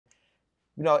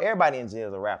you know, everybody in jail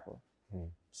is a rapper.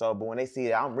 So, but when they see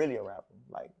that I'm really a rapper,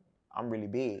 like I'm really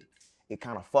big, it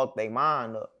kind of fucked their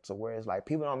mind up to where it's like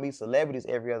people don't meet celebrities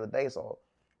every other day. So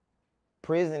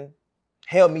prison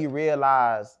helped me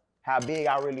realize how big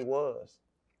I really was.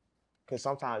 Cause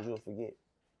sometimes you'll forget.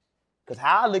 Cause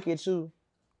how I look at you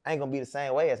ain't gonna be the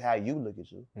same way as how you look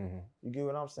at you. You get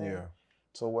what I'm saying? Yeah.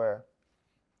 To where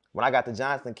when I got to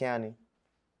Johnson County,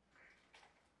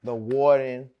 the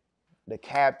warden, the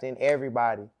captain,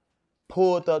 everybody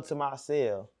pulled up to my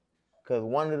cell because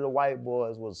one of the white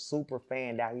boys was super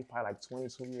fanned out. He's probably like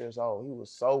 22 years old. He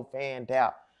was so fanned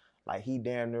out. Like he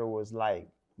damn near was like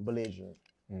belligerent.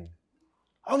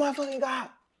 Oh my fucking God,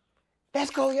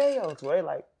 that's Goyeo. So they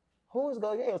like, who is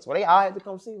Goyeo? So they all had to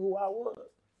come see who I was.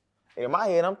 In my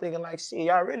head, I'm thinking like, shit,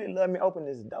 y'all really let me open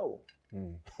this door.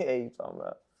 Yeah, you talking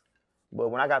about. But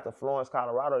when I got to Florence,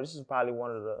 Colorado, this is probably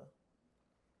one of the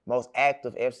most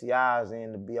active FCIs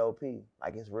in the BOP.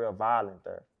 Like it's real violent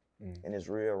there. And it's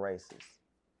real racist.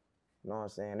 You know what I'm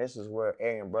saying? This is where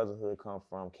Aryan Brotherhood come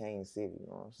from, Kane City, you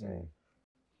know what I'm saying?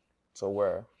 So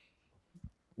where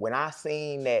when I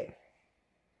seen that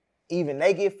even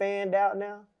they get fanned out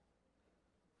now,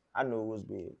 I knew it was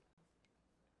big.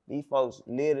 These folks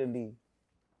literally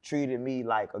treated me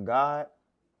like a god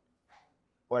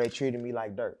or they treated me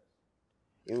like dirt.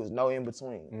 It was no in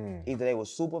between. Either they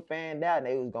was super fanned out and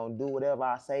they was gonna do whatever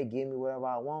I say, give me whatever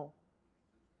I want,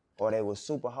 or they was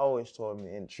super hoish toward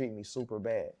me and treat me super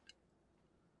bad.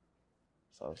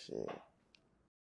 So shit.